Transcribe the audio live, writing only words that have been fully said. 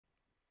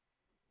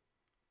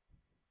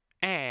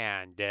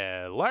And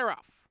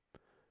Laroff.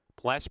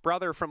 Blessed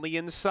Brother from the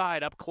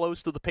inside, up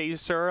close to the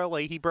pace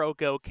early. He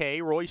broke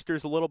okay.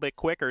 Royster's a little bit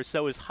quicker,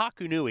 so is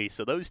Hakunui.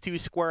 So those two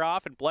square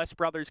off, and Blessed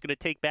Brother's going to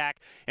take back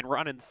and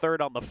run in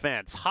third on the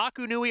fence.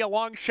 Hakunui, a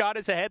long shot,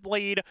 is a head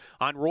lead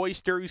on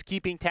Royster, who's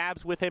keeping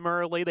tabs with him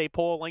early. They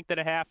pull a length and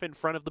a half in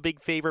front of the big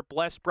favorite,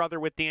 Blessed Brother,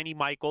 with Danny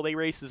Michael. They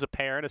race as a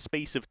pair in a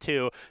space of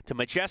 2 to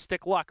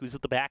Majestic Luck, who's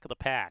at the back of the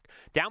pack.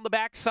 Down the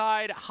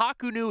backside,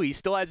 Hakunui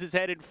still has his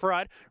head in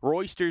front.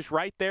 Royster's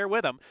right there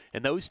with him,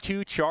 and those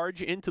two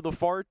charge into the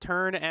far turn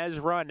as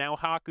run. Now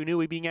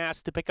Hakunui being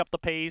asked to pick up the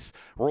pace.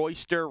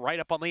 Royster right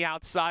up on the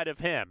outside of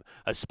him.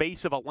 A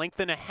space of a length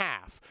and a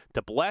half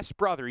to Blessed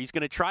Brother. He's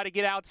going to try to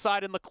get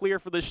outside in the clear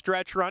for the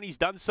stretch run. He's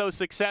done so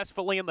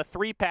successfully in the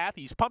 3-path.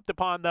 He's pumped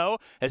upon, though,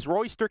 as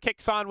Royster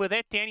kicks on with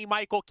it. Danny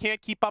Michael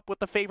can't keep up with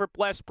the favorite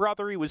Blessed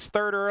Brother. He was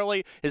third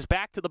early. Is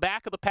back to the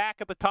back of the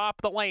pack at the top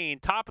of the lane.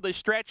 Top of the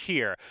stretch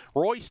here.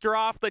 Royster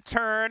off the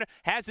turn.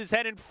 Has his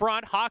head in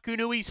front.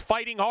 Hakunui's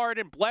fighting hard,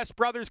 and Blessed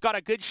Brother's got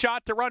a good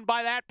shot to run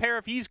by that pair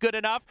if he's good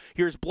enough.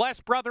 Here's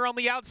Blessed Brother on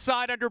the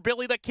outside under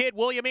Billy the Kid,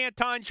 William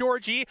Anton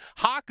Georgie.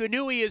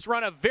 Hakunui has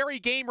run a very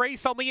game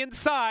race on the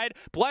inside.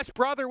 Blessed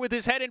Brother with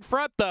his head in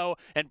front, though,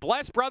 and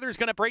Blessed Brother's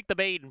going to break the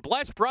maiden.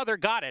 Blessed Brother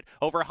got it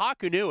over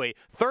Hakunui.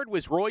 Third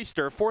was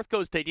Royster. Fourth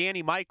goes to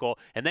Danny Michael,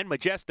 and then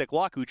Majestic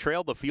Luck, who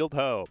trailed the field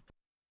home.